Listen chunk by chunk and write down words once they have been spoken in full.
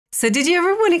So did you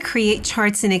ever want to create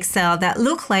charts in Excel that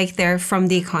look like they're from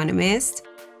The Economist?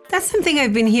 That's something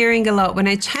I've been hearing a lot when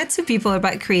I chat to people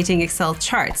about creating Excel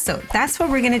charts. So that's what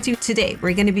we're going to do today.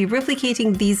 We're going to be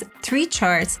replicating these 3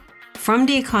 charts from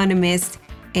The Economist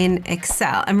in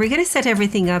Excel, and we're going to set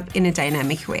everything up in a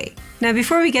dynamic way. Now,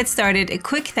 before we get started, a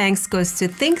quick thanks goes to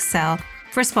ThinkCell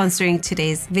for sponsoring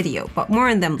today's video, but more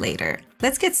on them later.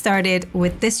 Let's get started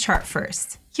with this chart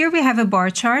first. Here we have a bar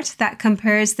chart that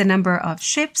compares the number of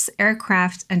ships,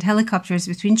 aircraft, and helicopters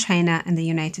between China and the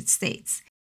United States.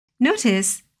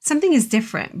 Notice something is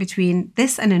different between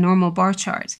this and a normal bar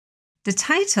chart. The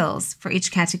titles for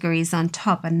each category is on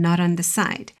top and not on the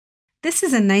side. This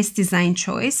is a nice design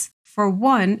choice. For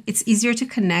one, it's easier to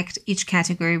connect each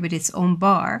category with its own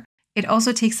bar. It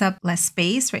also takes up less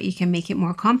space, right? You can make it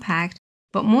more compact.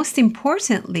 But most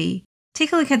importantly,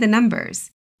 take a look at the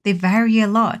numbers. They vary a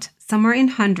lot. Some are in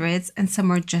hundreds and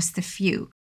some are just a few.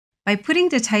 By putting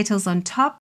the titles on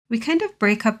top, we kind of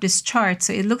break up this chart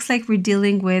so it looks like we're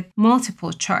dealing with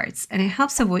multiple charts, and it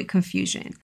helps avoid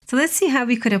confusion. So let's see how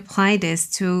we could apply this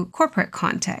to corporate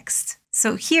context.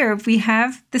 So here we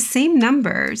have the same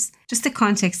numbers, just the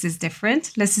context is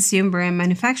different. Let's assume we're a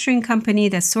manufacturing company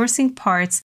that's sourcing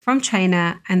parts from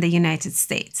China and the United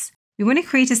States. We want to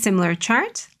create a similar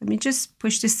chart. Let me just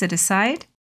push this to the side.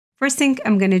 First thing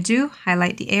I'm going to do,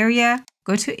 highlight the area,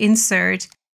 go to Insert,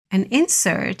 and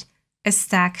insert a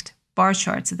stacked bar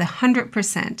chart, so the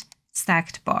 100%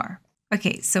 stacked bar.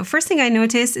 Okay, so first thing I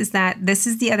notice is that this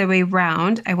is the other way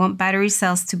around. I want battery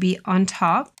cells to be on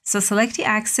top. So select the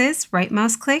axis, right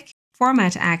mouse click,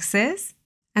 Format Axis,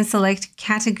 and select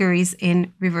Categories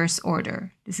in reverse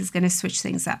order. This is going to switch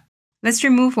things up. Let's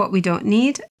remove what we don't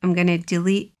need. I'm going to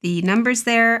delete the numbers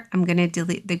there. I'm going to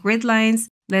delete the grid lines.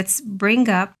 Let's bring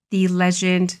up the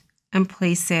legend and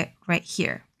place it right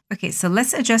here. Okay, so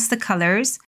let's adjust the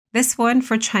colors. This one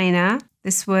for China,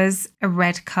 this was a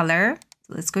red color.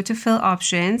 So let's go to Fill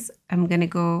Options. I'm going to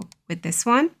go with this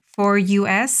one. For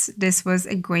US, this was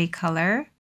a gray color.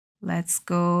 Let's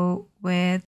go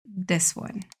with this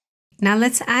one. Now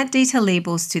let's add data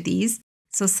labels to these.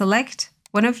 So select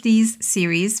one of these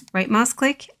series, right mouse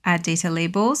click, Add Data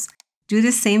Labels. Do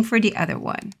the same for the other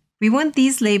one. We want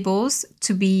these labels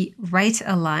to be right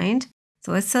aligned.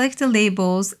 So let's select the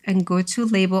labels and go to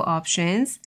Label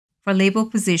Options. For label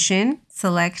position,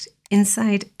 select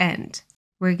Inside End.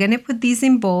 We're going to put these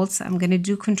in bold, so I'm going to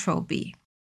do Control B.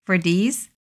 For these,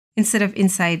 instead of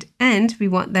Inside End, we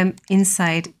want them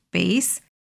inside base.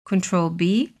 Control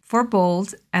B for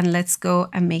bold, and let's go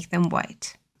and make them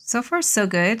white. So far, so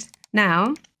good.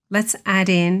 Now, let's add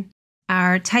in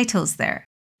our titles there.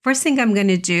 First thing I'm going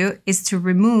to do is to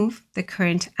remove the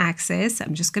current axis.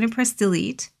 I'm just going to press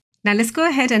Delete. Now let's go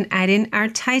ahead and add in our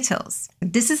titles.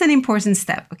 This is an important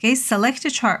step, okay? Select a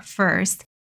chart first,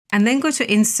 and then go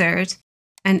to Insert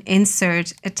and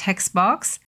insert a text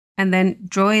box, and then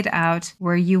draw it out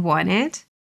where you want it.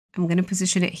 I'm going to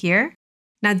position it here.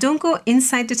 Now don't go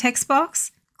inside the text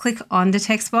box. Click on the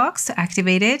text box to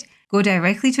activate it. Go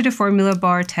directly to the formula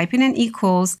bar, type in an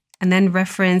equals, and then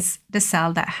reference the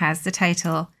cell that has the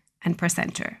title and press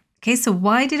Enter. Okay, so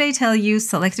why did I tell you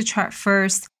select a chart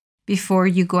first before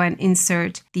you go and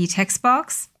insert the text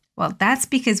box? Well, that's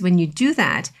because when you do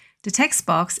that, the text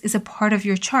box is a part of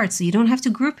your chart, so you don't have to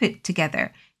group it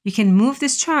together. You can move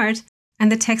this chart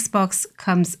and the text box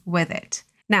comes with it.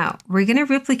 Now, we're going to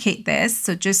replicate this,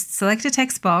 so just select a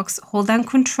text box, hold down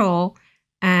Control,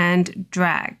 and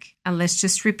drag. And let's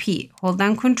just repeat. Hold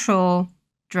down Control,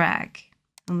 drag.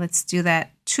 And let's do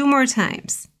that 2 more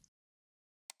times.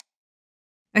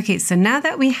 Okay, so now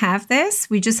that we have this,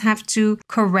 we just have to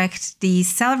correct the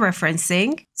cell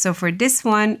referencing. So for this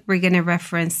one, we're going to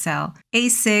reference cell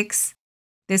A6.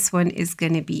 This one is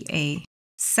going to be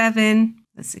A7.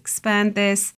 Let's expand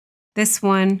this. This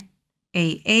one,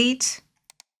 A8.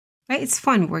 Right? It's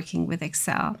fun working with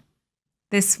Excel.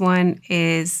 This one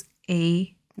is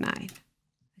A9.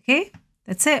 Okay,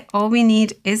 that's it. All we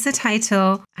need is the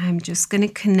title. I'm just going to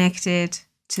connect it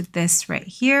to this right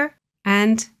here,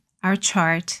 and our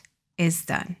chart is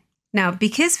done. Now,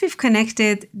 because we've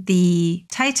connected the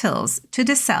titles to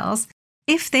the cells,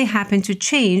 if they happen to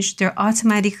change, they're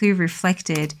automatically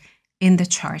reflected in the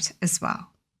chart as well.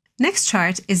 Next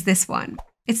chart is this one.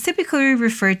 It's typically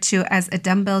referred to as a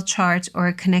dumbbell chart or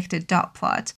a connected dot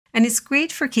plot, and it's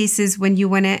great for cases when you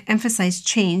want to emphasize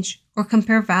change or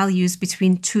compare values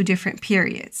between 2 different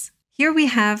periods. Here we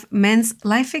have men's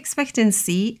life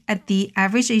expectancy at the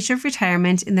average age of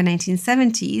retirement in the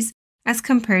 1970s as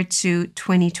compared to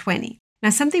 2020. Now,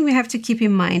 something we have to keep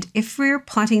in mind if we're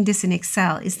plotting this in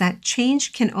Excel is that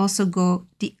change can also go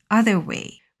the other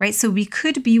way, right? So we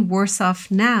could be worse off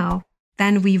now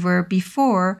than we were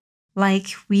before, like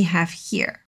we have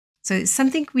here. So it's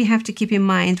something we have to keep in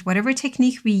mind. Whatever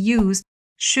technique we use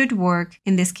should work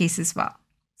in this case as well.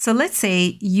 So let's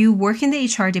say you work in the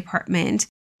HR department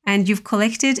and you've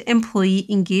collected employee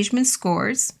engagement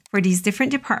scores for these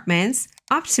different departments.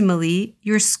 Optimally,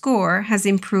 your score has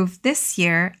improved this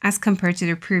year as compared to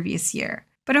the previous year.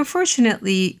 But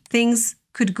unfortunately, things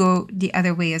could go the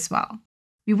other way as well.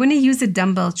 We want to use a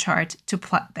dumbbell chart to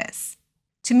plot this.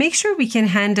 To make sure we can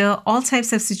handle all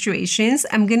types of situations,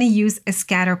 I'm going to use a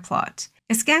scatter plot.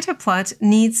 A scatter plot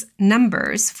needs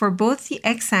numbers for both the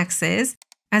x-axis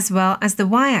as well as the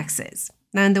y-axis.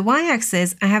 Now in the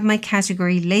y-axis, I have my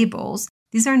category labels.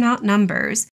 These are not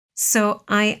numbers, so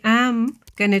I am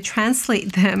going to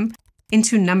translate them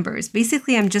into numbers.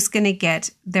 Basically, I'm just going to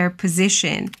get their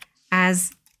position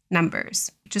as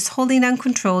numbers. Just holding down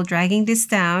Control, dragging this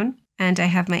down, and I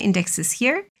have my indexes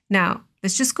here. Now,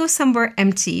 let's just go somewhere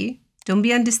empty. Don't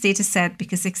be on this data set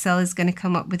because Excel is going to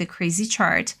come up with a crazy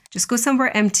chart. Just go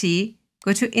somewhere empty,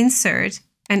 go to Insert,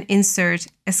 and insert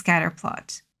a scatter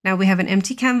plot. Now we have an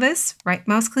empty canvas, right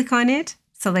mouse click on it,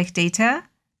 select Data,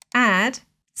 Add,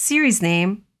 Series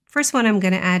Name. First one I'm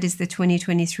going to add is the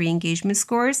 2023 engagement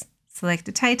scores. Select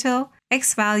the title,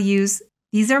 X values.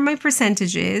 These are my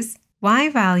percentages. Y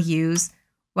values,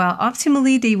 well,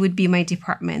 optimally they would be my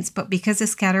departments, but because the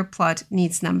scatter plot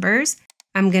needs numbers,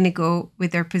 I'm going to go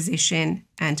with their position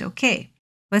and OK.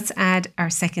 Let's add our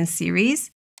second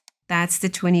series. That's the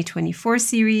 2024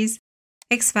 series.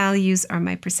 X values are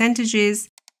my percentages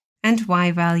and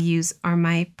Y values are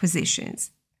my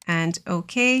positions. And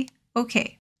OK,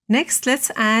 OK. Next,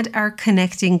 let's add our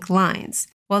connecting lines.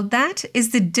 Well, that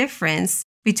is the difference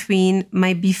between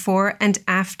my before and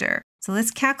after. So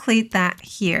let's calculate that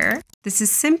here. This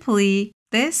is simply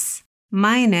this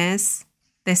minus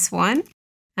this one.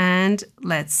 And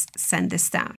let's send this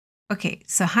down. Okay,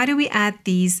 so how do we add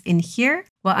these in here?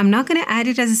 Well, I'm not going to add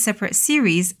it as a separate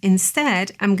series.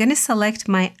 Instead, I'm going to select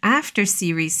my after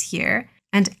series here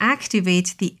and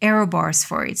activate the error bars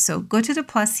for it. So go to the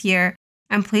plus here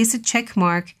and place a check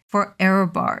mark for error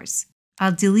bars.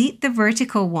 I'll delete the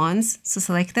vertical ones. So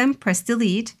select them, press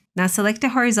delete. Now select the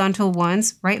horizontal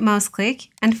ones, right mouse click,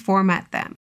 and format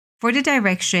them. For the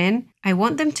direction, I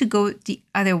want them to go the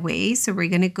other way. So we're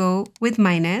going to go with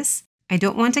minus. I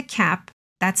don't want a cap.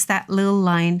 That's that little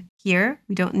line here.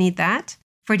 We don't need that.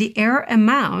 For the error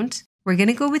amount, we're going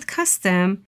to go with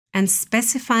custom and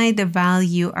specify the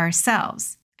value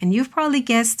ourselves. And you've probably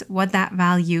guessed what that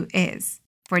value is.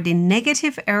 For the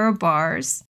negative error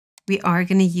bars, we are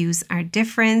going to use our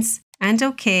difference and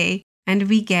OK, and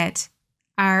we get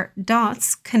our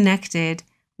dots connected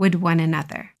with one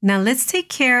another. Now let's take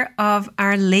care of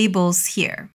our labels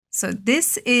here. So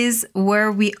this is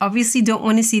where we obviously don't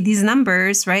want to see these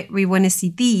numbers, right? We want to see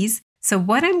these. So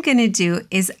what I'm going to do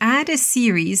is add a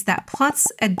series that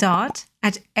plots a dot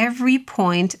at every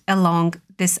point along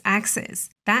this axis.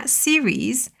 That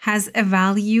series has a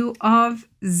value of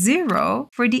 0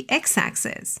 for the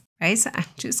x-axis, right? So I'm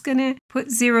just going to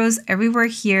put zeros everywhere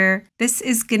here. This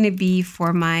is going to be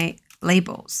for my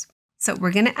labels. So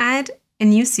we're going to add a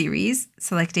new series,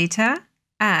 select Data,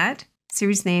 Add,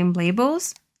 Series Name,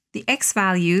 Labels. The X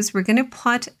values, we're going to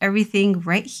plot everything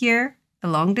right here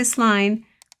along this line.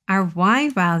 Our Y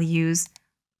values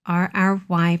are our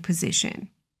Y position.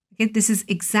 Okay, this is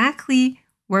exactly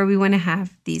where we want to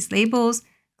have these labels.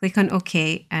 Click on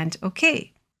OK and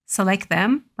OK. Select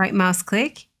them, right mouse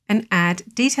click, and add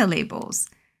data labels.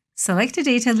 Select the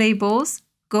data labels,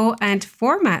 go and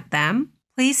format them,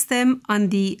 place them on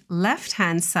the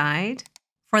left-hand side.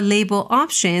 For label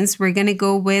options, we're going to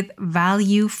go with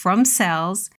value from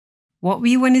cells. What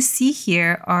we want to see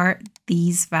here are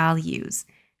these values.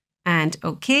 And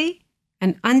OK,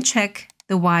 and uncheck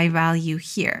the Y value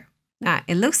here. Now,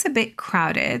 it looks a bit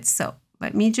crowded, so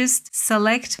let me just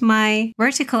select my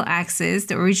vertical axis,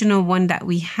 the original one that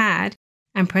we had,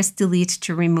 and press delete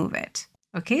to remove it.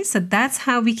 Okay, so that's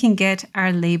how we can get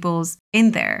our labels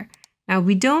in there. Now,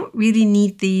 we don't really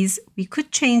need these. We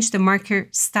could change the marker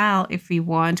style if we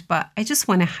want, but I just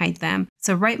want to hide them.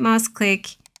 So right mouse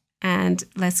click and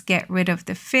let's get rid of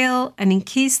the fill. And in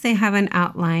case they have an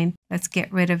outline, let's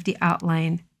get rid of the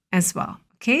outline as well.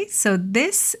 Okay, so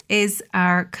this is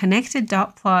our connected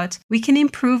dot plot. We can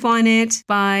improve on it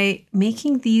by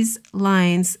making these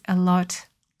lines a lot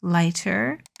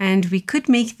lighter, and we could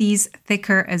make these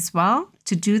thicker as well.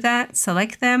 To do that,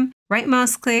 select them, right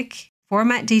mouse click,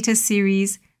 format data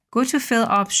series, go to fill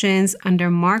options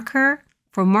under marker.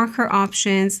 For marker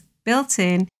options built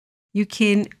in, you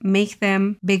can make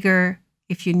them bigger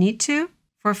if you need to.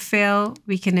 For fill,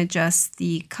 we can adjust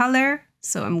the color.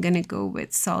 So I'm going to go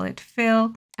with solid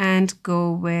fill and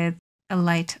go with a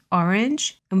light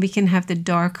orange. And we can have the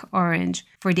dark orange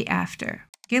for the after.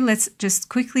 Okay, let's just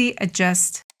quickly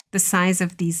adjust the size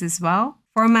of these as well.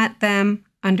 Format them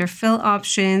under fill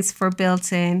options for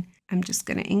built-in. I'm just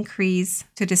going to increase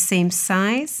to the same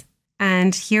size.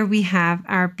 And here we have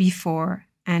our before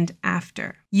and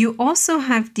after. You also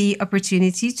have the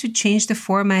opportunity to change the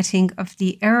formatting of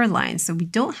the error line. So we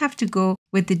don't have to go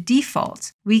with the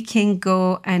default. We can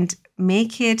go and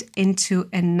make it into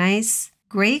a nice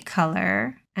gray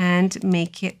color and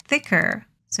make it thicker.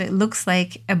 So it looks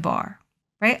like a bar,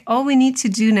 right? All we need to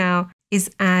do now is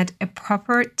add a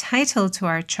proper title to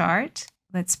our chart.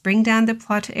 Let's bring down the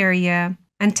plot area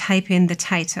and type in the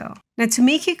title. Now, to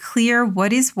make it clear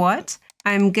what is what,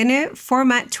 I'm going to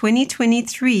format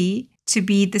 2023 to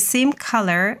be the same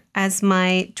color as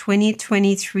my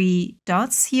 2023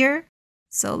 dots here.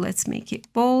 So let's make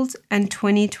it bold, and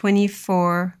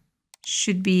 2024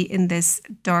 should be in this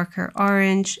darker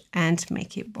orange and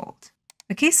make it bold.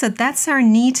 Okay, so that's our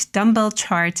neat dumbbell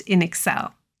chart in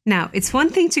Excel. Now, it's one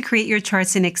thing to create your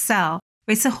charts in Excel,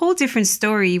 but it's a whole different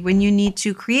story when you need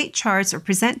to create charts or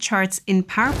present charts in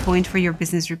PowerPoint for your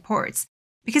business reports,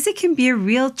 because it can be a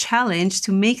real challenge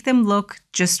to make them look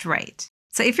just right.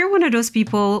 So if you're one of those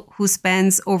people who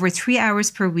spends over 3 hours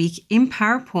per week in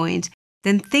PowerPoint,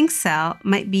 then ThinkCell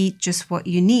might be just what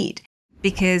you need,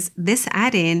 because this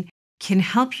add-in can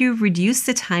help you reduce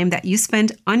the time that you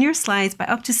spend on your slides by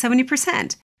up to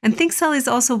 70%. And ThinkCell is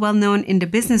also well known in the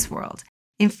business world.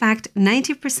 In fact,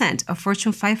 90% of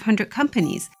Fortune 500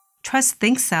 companies trust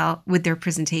ThinkCell with their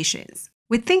presentations.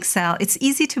 With ThinkCell, it's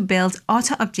easy to build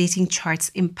auto-updating charts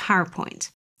in PowerPoint.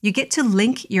 You get to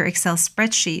link your Excel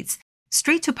spreadsheets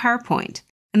straight to PowerPoint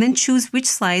and then choose which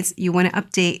slides you want to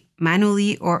update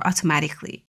manually or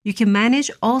automatically. You can manage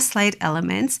all slide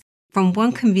elements from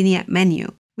one convenient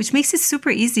menu, which makes it super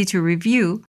easy to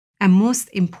review and, most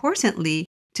importantly,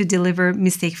 to deliver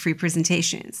mistake-free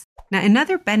presentations. Now,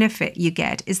 another benefit you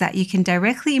get is that you can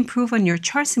directly improve on your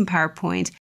charts in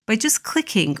PowerPoint by just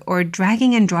clicking or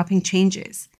dragging and dropping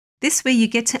changes. This way, you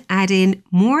get to add in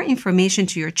more information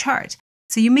to your chart,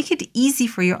 so you make it easy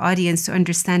for your audience to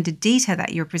understand the data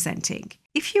that you're presenting.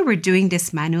 If you were doing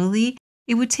this manually,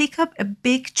 it would take up a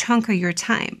big chunk of your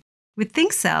time. With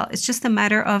ThinkCell, it's just a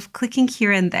matter of clicking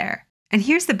here and there. And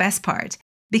here's the best part.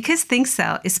 Because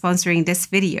ThinkCell is sponsoring this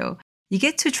video, you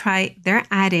get to try their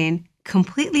add-in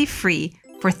completely free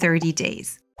for 30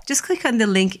 days. Just click on the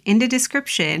link in the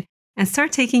description and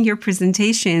start taking your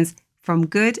presentations from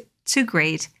good to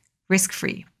great,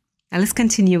 risk-free. Now let's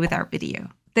continue with our video.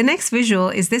 The next visual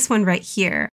is this one right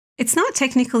here. It's not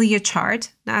technically a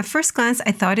chart. Now at first glance,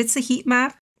 I thought it's a heat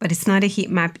map, but it's not a heat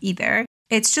map either.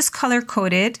 It's just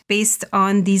color-coded based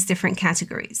on these different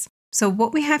categories. So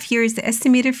what we have here is the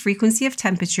estimated frequency of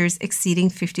temperatures exceeding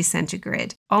 50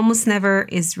 centigrade. Almost never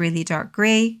is really dark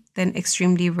gray, then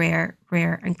extremely rare,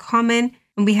 rare, and common.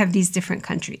 And we have these different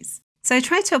countries. So I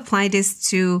tried to apply this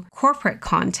to corporate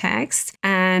context.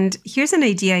 And here's an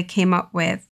idea I came up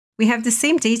with. We have the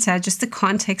same data, just the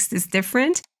context is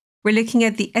different. We're looking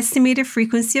at the estimated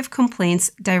frequency of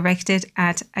complaints directed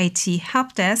at IT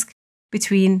help desk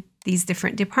between these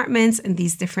different departments and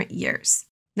these different years.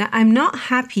 Now, I'm not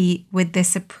happy with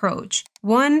this approach.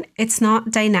 One, it's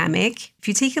not dynamic. If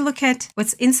you take a look at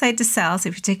what's inside the cells,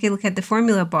 if you take a look at the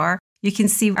formula bar, you can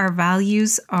see our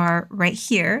values are right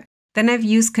here. Then I've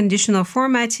used conditional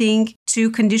formatting to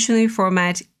conditionally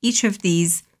format each of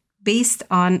these based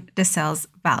on the cell's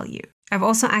value. I've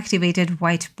also activated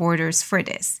white borders for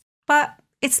this, but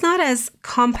it's not as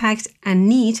compact and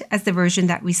neat as the version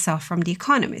that we saw from The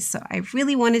Economist. So I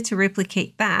really wanted to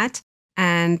replicate that.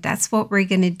 And that's what we're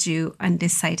going to do on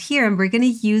this side here. And we're going to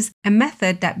use a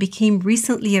method that became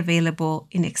recently available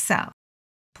in Excel.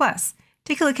 Plus,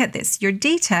 take a look at this. Your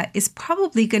data is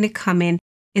probably going to come in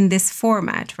this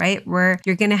format, right? Where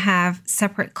you're going to have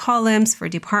separate columns for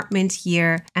department,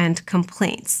 year, and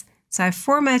complaints. So I've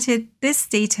formatted this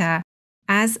data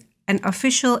as an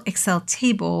official Excel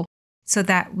table so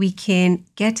that we can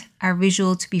get our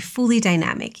visual to be fully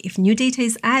dynamic. If new data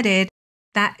is added,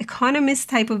 that Economist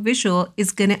type of visual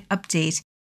is going to update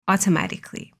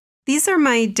automatically. These are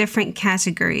my different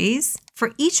categories.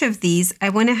 For each of these, I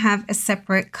want to have a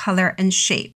separate color and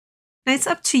shape. Now it's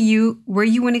up to you where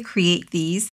you want to create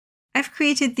these. I've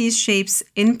created these shapes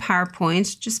in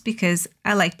PowerPoint just because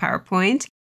I like PowerPoint.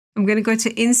 I'm going to go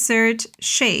to Insert,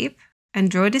 Shape, and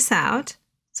draw this out.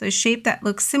 So a shape that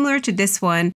looks similar to this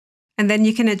one. And then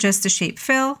you can adjust the shape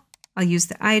fill. I'll use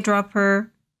the eyedropper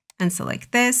and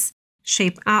select this.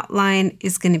 Shape outline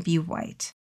is going to be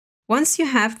white. Once you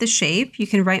have the shape, you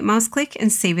can right mouse click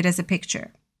and save it as a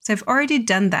picture. So I've already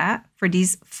done that for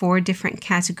these 4 different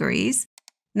categories.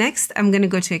 Next, I'm going to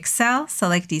go to Excel,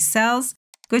 select these cells,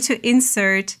 go to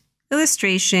Insert,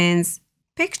 Illustrations,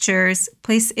 Pictures,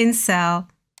 place in cell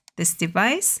this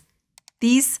device.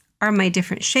 These are my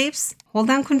different shapes. Hold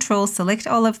down Control, select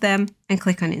all of them, and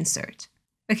click on Insert.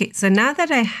 Okay, so now that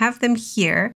I have them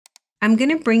here, I'm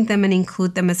going to bring them and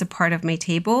include them as a part of my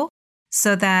table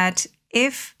so that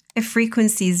if a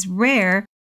frequency is rare,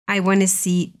 I want to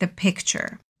see the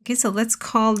picture. Okay, so let's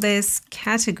call this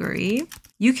category.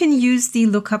 You can use the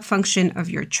lookup function of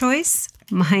your choice.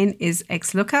 Mine is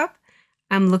XLOOKUP.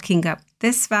 I'm looking up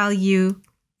this value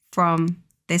from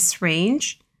this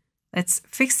range. Let's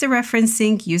fix the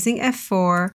referencing using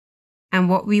F4. And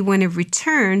what we want to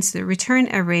return, so the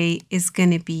return array is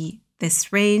going to be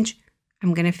this range.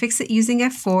 I'm going to fix it using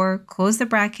F4, close the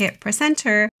bracket, press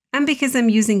Enter. And because I'm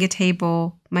using a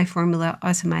table, my formula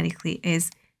automatically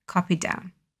is copied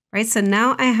down, right? So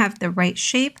now I have the right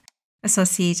shape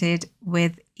associated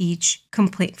with each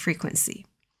complaint frequency.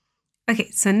 Okay,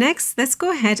 so next, let's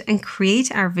go ahead and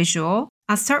create our visual.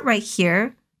 I'll start right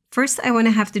here. First, I want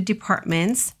to have the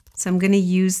departments. So I'm going to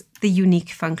use the unique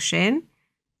function.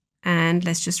 And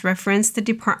let's just reference the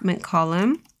department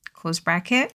column, close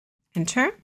bracket,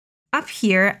 Enter. Up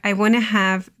here, I want to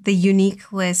have the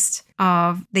unique list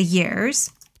of the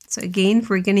years. So again,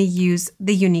 we're going to use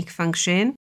the unique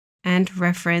function and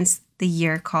reference the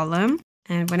year column.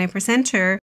 And when I press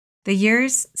Enter, the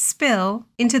years spill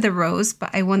into the rows, but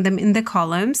I want them in the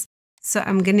columns. So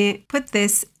I'm going to put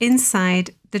this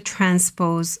inside the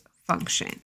transpose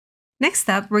function. Next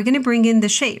up, we're going to bring in the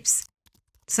shapes.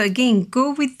 So again,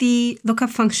 go with the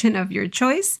lookup function of your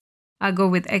choice. I'll go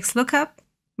with XLOOKUP.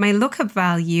 My lookup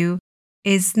value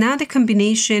is now the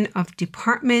combination of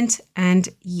department and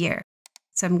year.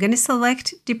 So I'm going to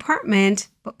select department,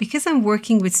 but because I'm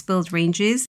working with spilled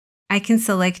ranges, I can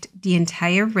select the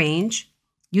entire range,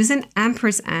 use an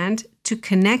ampersand to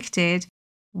connect it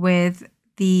with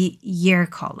the year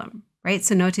column, right?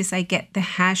 So notice I get the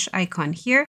hash icon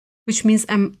here, which means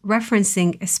I'm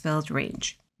referencing a spilled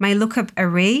range. My lookup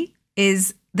array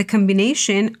is the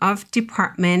combination of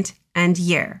department and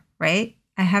year, right?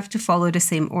 I have to follow the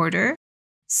same order.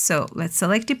 So let's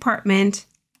select department,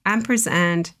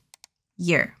 ampersand,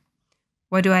 year.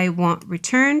 What do I want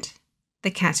returned?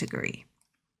 The category.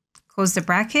 Close the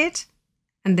bracket.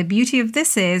 And the beauty of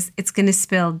this is it's going to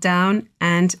spill down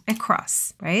and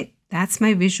across, right? That's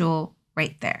my visual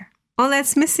right there. All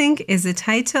that's missing is a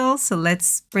title. So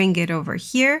let's bring it over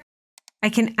here. I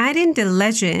can add in the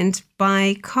legend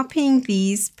by copying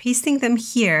these, pasting them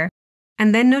here.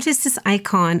 And then notice this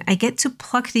icon. I get to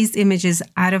pluck these images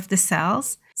out of the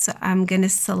cells. So I'm going to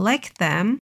select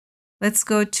them. Let's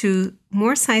go to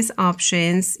more size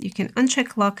options. You can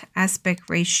uncheck lock aspect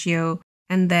ratio,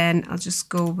 and then I'll just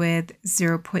go with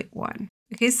 0.1.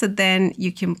 Okay, so then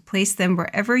you can place them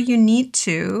wherever you need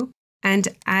to and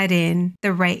add in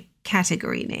the right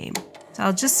category name. So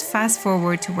I'll just fast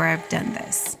forward to where I've done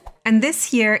this. And this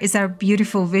here is our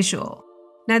beautiful visual.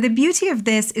 Now, the beauty of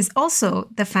this is also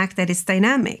the fact that it's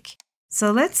dynamic.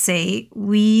 So let's say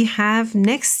we have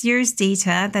next year's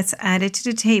data that's added to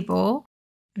the table.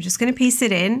 I'm just going to paste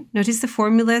it in. Notice the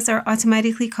formulas are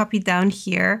automatically copied down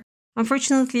here.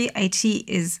 Unfortunately, IT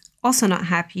is also not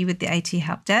happy with the IT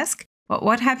help desk. But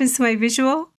what happens to my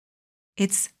visual?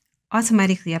 It's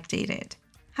automatically updated.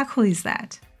 How cool is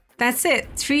that? That's it.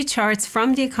 3 charts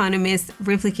from The Economist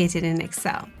replicated in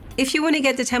Excel. If you want to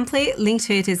get the template, link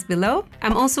to it is below.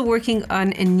 I'm also working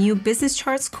on a new business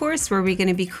charts course where we're going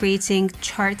to be creating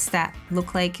charts that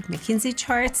look like McKinsey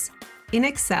charts in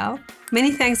Excel.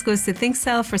 Many thanks goes to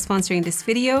ThinkCell for sponsoring this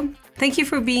video. Thank you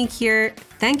for being here.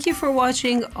 Thank you for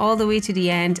watching all the way to the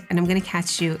end, and I'm going to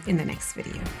catch you in the next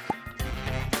video.